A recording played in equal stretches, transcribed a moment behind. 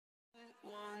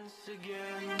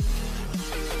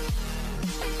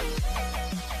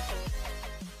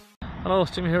Hello,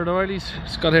 it's Jimmy here at O'Reilly's.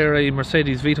 Just got here a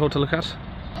Mercedes Vito to look at.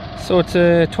 So it's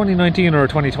a 2019 or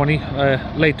 2020,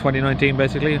 late 2019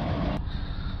 basically.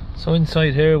 So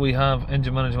inside here we have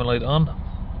engine management light on,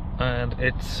 and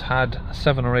it's had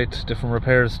 7 or 8 different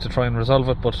repairs to try and resolve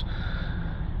it, but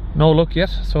no luck yet.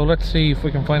 So let's see if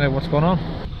we can find out what's going on.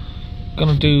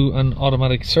 Gonna do an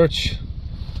automatic search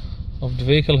of the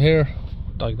vehicle here,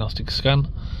 diagnostic scan,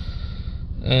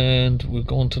 and we're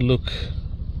going to look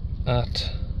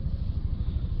at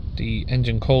the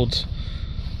engine codes.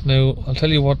 Now I'll tell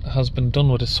you what has been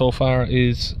done with it so far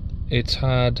is it's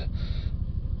had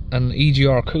an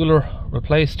EGR cooler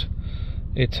replaced.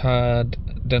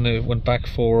 Then it went back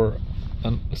for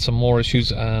some more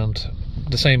issues and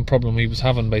the same problem he was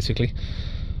having basically.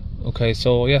 Okay,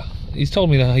 so yeah, he's told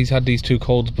me that he's had these 2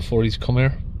 codes before he's come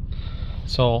here,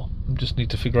 so I just need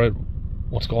to figure out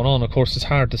what's going on. Of course it's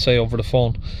hard to say over the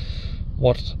phone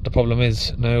what the problem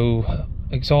is. Now,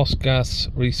 exhaust gas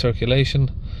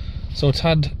recirculation, so it's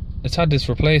had this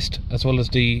replaced as well as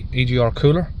the EGR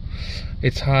cooler.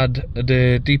 It's had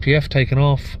the DPF taken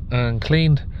off and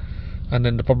cleaned, and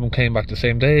then the problem came back the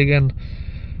same day again.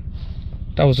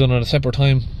 That was done at a separate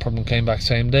time, problem came back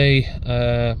same day.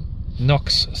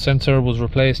 NOx sensor was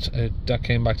replaced, that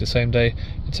came back the same day.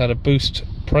 It's had a boost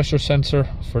pressure sensor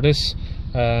for this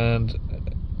and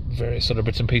various other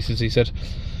bits and pieces, he said.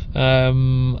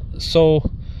 So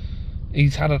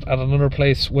he's had it at another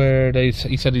place where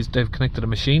he said they've connected a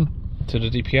machine to the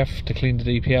DPF to clean the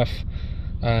DPF,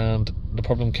 and the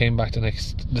problem came back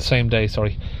the same day.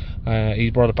 Sorry, he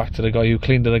brought it back to the guy who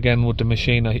cleaned it again with the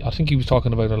machine. I think he was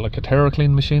talking about like a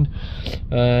TerraClean machine,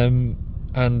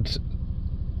 and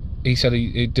he said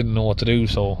he didn't know what to do,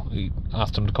 so he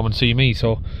asked him to come and see me.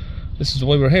 So this is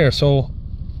why we're here. So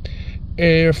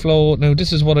airflow. Now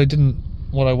this is what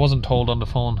I wasn't told on the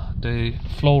phone. The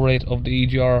flow rate of the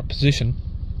EGR position,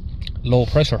 low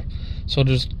pressure. So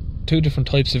there's 2 different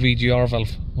types of EGR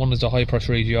valve. One is a high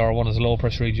pressure EGR, one is a low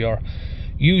pressure EGR.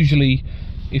 Usually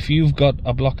if you've got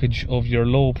a blockage of your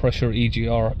low pressure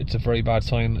EGR, it's a very bad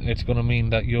sign. It's going to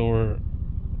mean that you're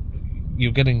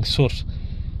getting soot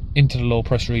into the low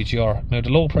pressure EGR. Now the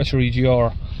low pressure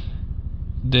EGR,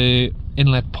 the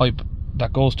inlet pipe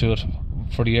that goes to it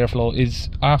for the airflow is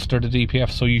after the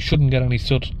DPF, so you shouldn't get any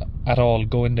soot at all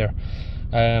go in there.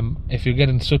 If you're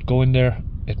getting soot go in there,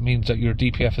 it means that your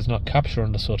DPF is not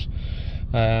capturing the soot.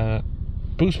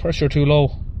 Boost pressure too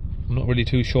low, I'm not really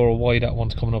too sure why that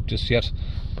one's coming up just yet,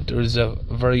 but there is a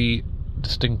very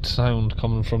distinct sound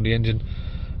coming from the engine.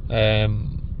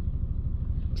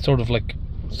 Sort of like,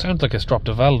 sounds like it's dropped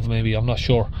a valve maybe, I'm not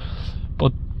sure,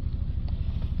 but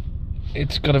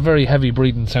it's got a very heavy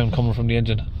breathing sound coming from the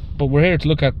engine. But we're here to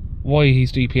look at why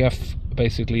his DPF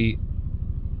basically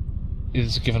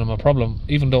is giving him a problem,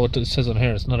 even though it says on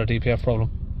here it's not a DPF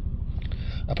problem.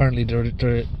 Apparently there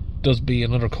does be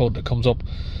another code that comes up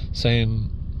saying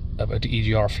about the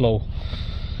EGR flow.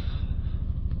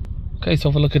 Okay, so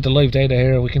if we look at the live data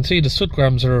here, we can see the soot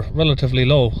grams are relatively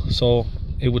low, so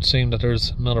it would seem that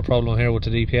there's not a problem here with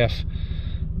the DPF.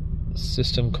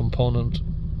 System component,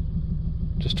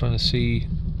 just trying to see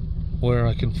where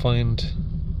I can find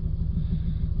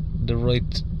the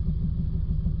right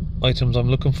items I'm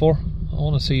looking for. I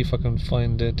want to see if I can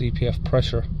find the DPF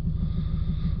pressure.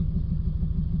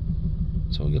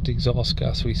 So we got the exhaust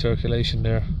gas recirculation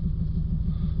there.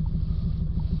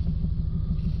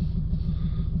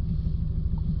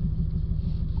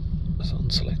 Let's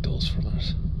unselect those for a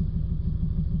minute.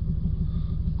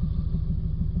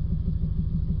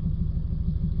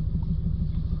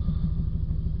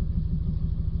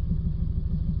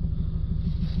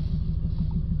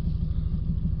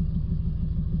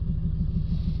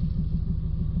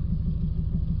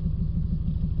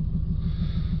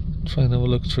 Try and have a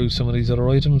look through some of these other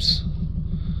items.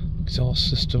 Exhaust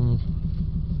system,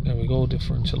 there we go,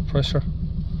 differential pressure.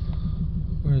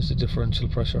 Where is the differential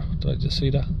pressure? Did I just see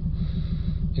that?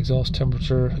 Exhaust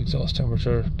temperature,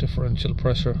 differential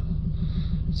pressure,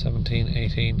 17,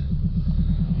 18.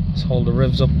 Let's hold the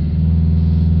revs up.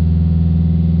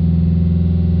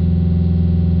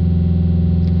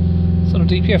 So the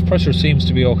DPF pressure seems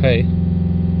to be okay.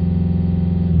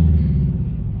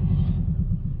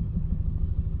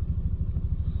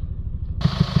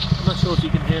 I'm not sure if you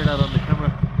can hear that on the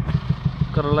camera.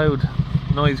 Got a loud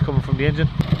noise coming from the engine.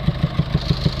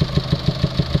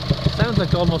 Sounds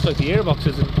like almost like the airbox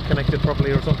isn't connected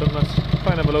properly or something. Let's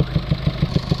try and have a look.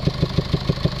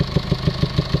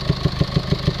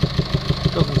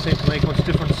 Doesn't seem to make much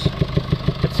difference.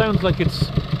 It sounds like it's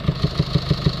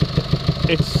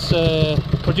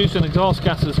producing exhaust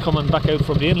gases coming back out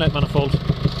from the inlet manifold.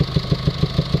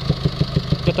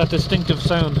 Get that distinctive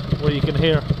sound where you can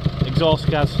hear exhaust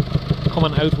gas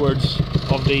coming outwards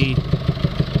of the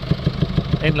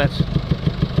inlet,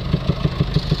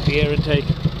 the air intake.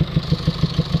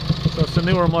 So it's a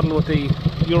newer model with the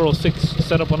Euro 6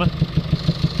 setup on it.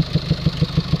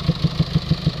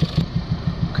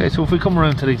 Okay, so if we come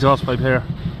around to the exhaust pipe here,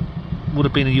 would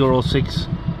have been a Euro 6.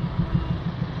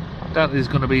 That is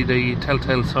going to be the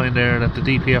telltale sign there that the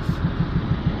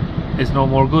DPF is no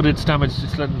more good. It's damaged,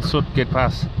 it's letting soot get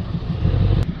past.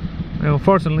 Now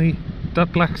unfortunately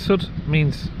that black soot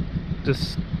means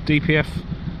this DPF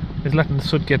is letting the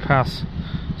soot get past.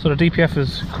 So the DPF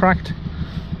is cracked,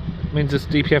 it means this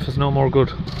DPF is no more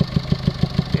good.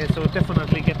 Yeah, so it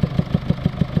definitely getting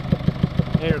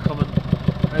air coming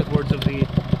outwards of the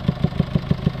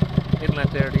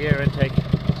inlet there, the air intake.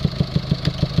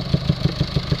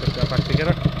 Put that back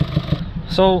together.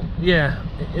 So yeah,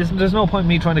 there's no point in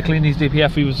me trying to clean these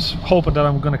DPF. He was hoping that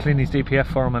I'm going to clean these DPF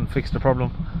for him and fix the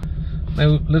problem. Now,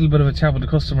 a little bit of a chat with the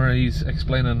customer. He's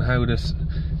explaining how this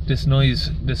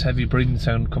noise, this heavy breathing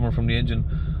sound coming from the engine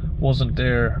wasn't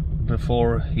there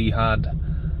before he had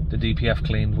the DPF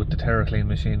cleaned with the TerraClean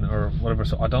machine or whatever.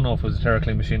 So I don't know if it was a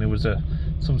TerraClean machine. It was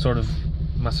some sort of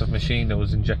massive machine that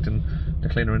was injecting the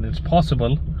cleaner in. It's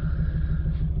possible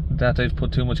that they've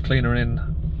put too much cleaner in,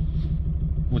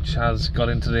 which has got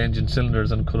into the engine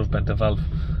cylinders and could have bent a valve.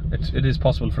 It is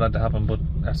possible for that to happen, but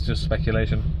that's just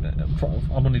speculation.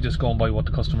 I'm only just going by what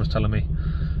the customer's telling me.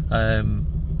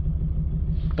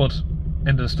 But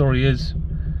end of the story is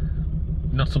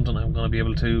not something I'm going to be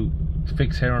able to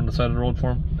fix here on the side of the road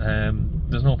for him.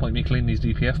 There's no point in me cleaning these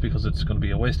DPF because it's going to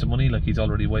be a waste of money, like he's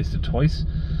already wasted twice.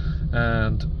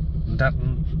 And that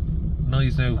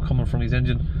noise now coming from his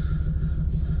engine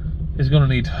is going to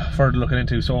need further looking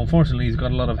into. So unfortunately he's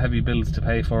got a lot of heavy bills to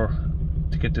pay for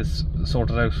to get this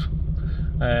sorted out.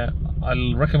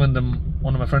 I'll recommend him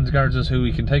one of my friend's garages who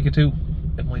he can take it to.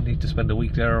 It might need to spend a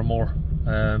week there or more,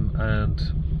 and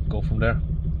go from there.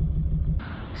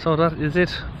 So that is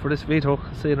it for this Vito.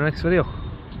 See you in the next video.